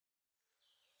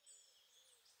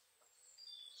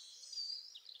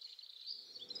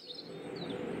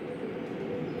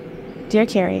Dear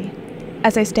Kerry,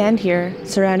 as I stand here,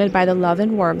 surrounded by the love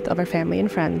and warmth of our family and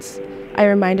friends, I am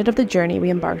reminded of the journey we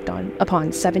embarked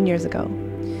upon 7 years ago.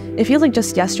 It feels like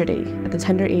just yesterday, at the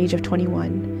tender age of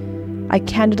 21, I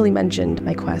candidly mentioned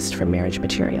my quest for marriage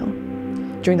material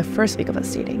during the first week of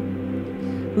us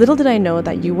dating. Little did I know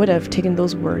that you would have taken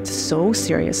those words so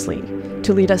seriously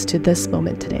to lead us to this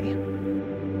moment today.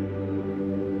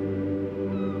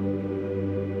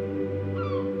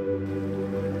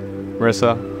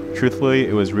 Marissa, truthfully,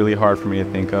 it was really hard for me to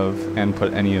think of and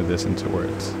put any of this into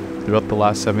words. Throughout the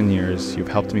last 7 years,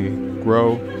 you've helped me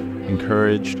grow,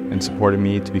 encouraged, and supported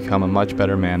me to become a much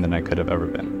better man than I could have ever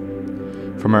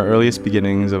been. From our earliest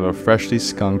beginnings of a freshly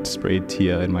skunked sprayed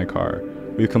Tia in my car,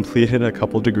 we've completed a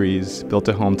couple degrees, built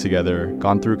a home together,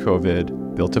 gone through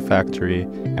COVID, built a factory,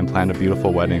 and planned a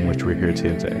beautiful wedding, which we're here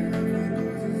today.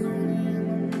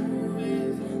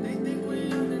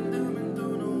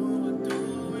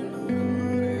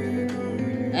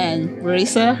 And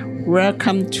Marissa,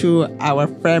 welcome to our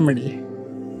family.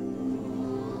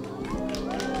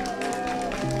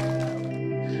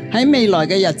 喺未來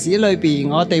嘅日子裏邊，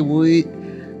我哋會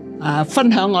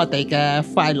分享我哋嘅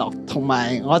快樂，同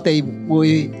埋我哋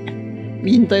會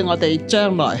面對我哋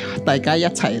將來，大家一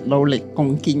齊努力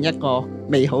共建一個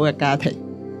美好嘅家庭。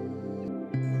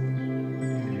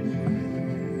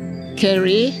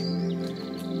Kerry,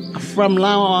 from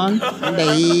now on,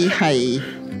 你係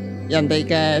人哋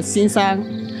嘅先生，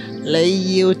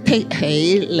你要take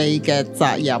起你嘅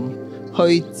責任，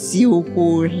去照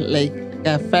顧你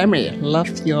嘅 family, love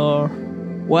your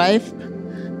wife,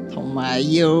 同埋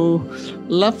要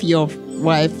love your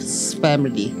wife's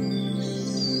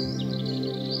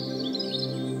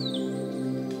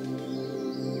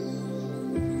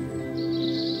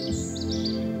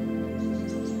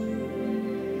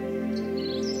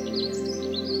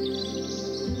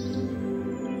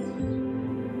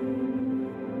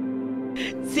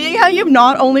how you've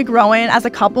not only grown as a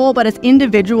couple, but as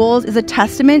individuals is a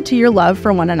testament to your love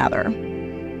for one another.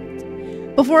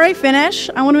 Before I finish,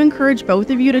 I want to encourage both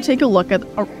of you to take a look at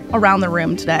around the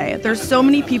room today. There's so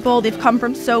many people, they've come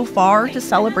from so far to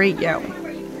celebrate you.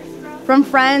 From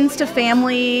friends to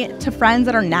family to friends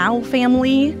that are now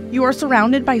family, you are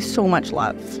surrounded by so much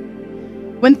love.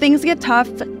 When things get tough,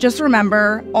 just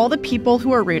remember all the people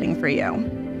who are rooting for you,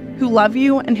 who love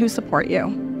you and who support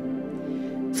you.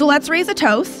 So let's raise a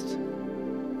toast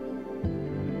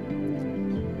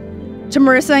to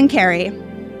Marissa and Kerry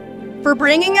for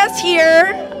bringing us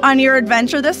here on your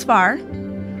adventure this far,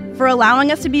 for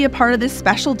allowing us to be a part of this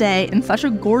special day in such a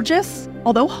gorgeous,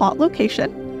 although hot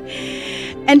location,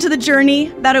 and to the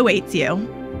journey that awaits you.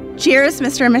 Cheers,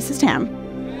 Mr. and Mrs. Tam.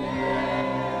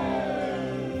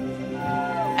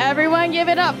 Everyone give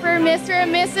it up for Mr.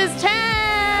 and Mrs. Tam!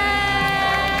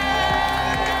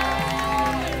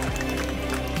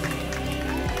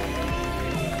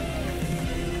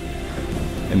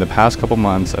 In the past couple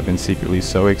months, I've been secretly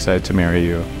so excited to marry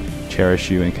you, cherish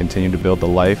you, and continue to build the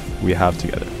life we have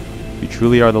together. You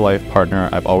truly are the life partner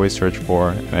I've always searched for,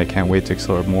 and I can't wait to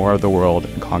explore more of the world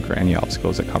and conquer any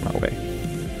obstacles that come our way.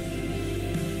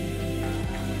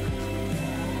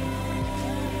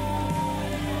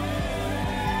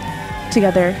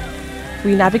 Together,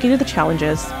 we navigated the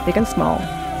challenges, big and small,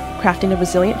 crafting a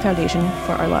resilient foundation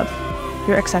for our love.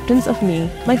 Your acceptance of me,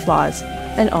 my flaws,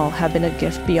 and all have been a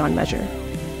gift beyond measure.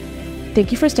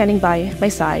 Thank you for standing by my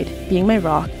side, being my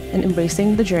rock, and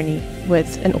embracing the journey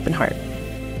with an open heart.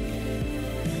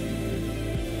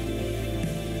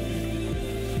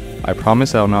 I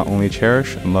promise I will not only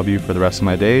cherish and love you for the rest of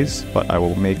my days, but I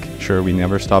will make sure we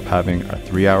never stop having our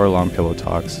 3-hour-long pillow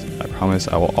talks. I promise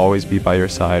I will always be by your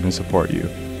side and support you.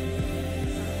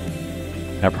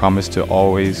 And I promise to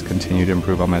always continue to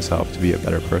improve on myself to be a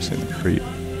better person for you.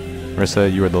 Marissa,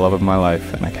 you are the love of my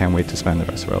life, and I can't wait to spend the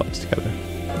rest of our lives together.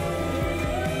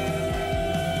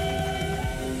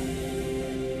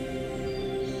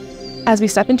 As we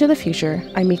step into the future,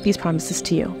 I make these promises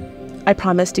to you. I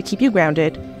promise to keep you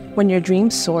grounded when your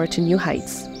dreams soar to new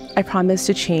heights. I promise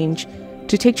to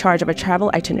take charge of a travel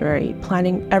itinerary,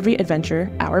 planning every adventure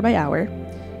hour by hour.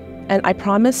 And I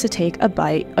promise to take a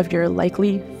bite of your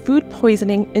likely food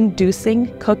poisoning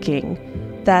inducing cooking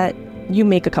that you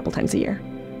make a couple times a year.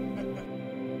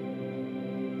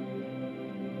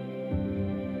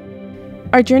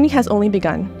 Our journey has only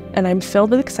begun, and I'm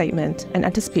filled with excitement and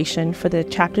anticipation for the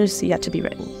chapters yet to be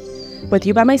written. With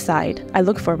you by my side, I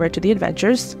look forward to the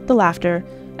adventures, the laughter,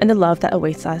 and the love that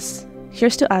awaits us.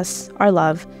 Here's to us, our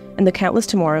love, and the countless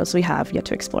tomorrows we have yet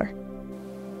to explore.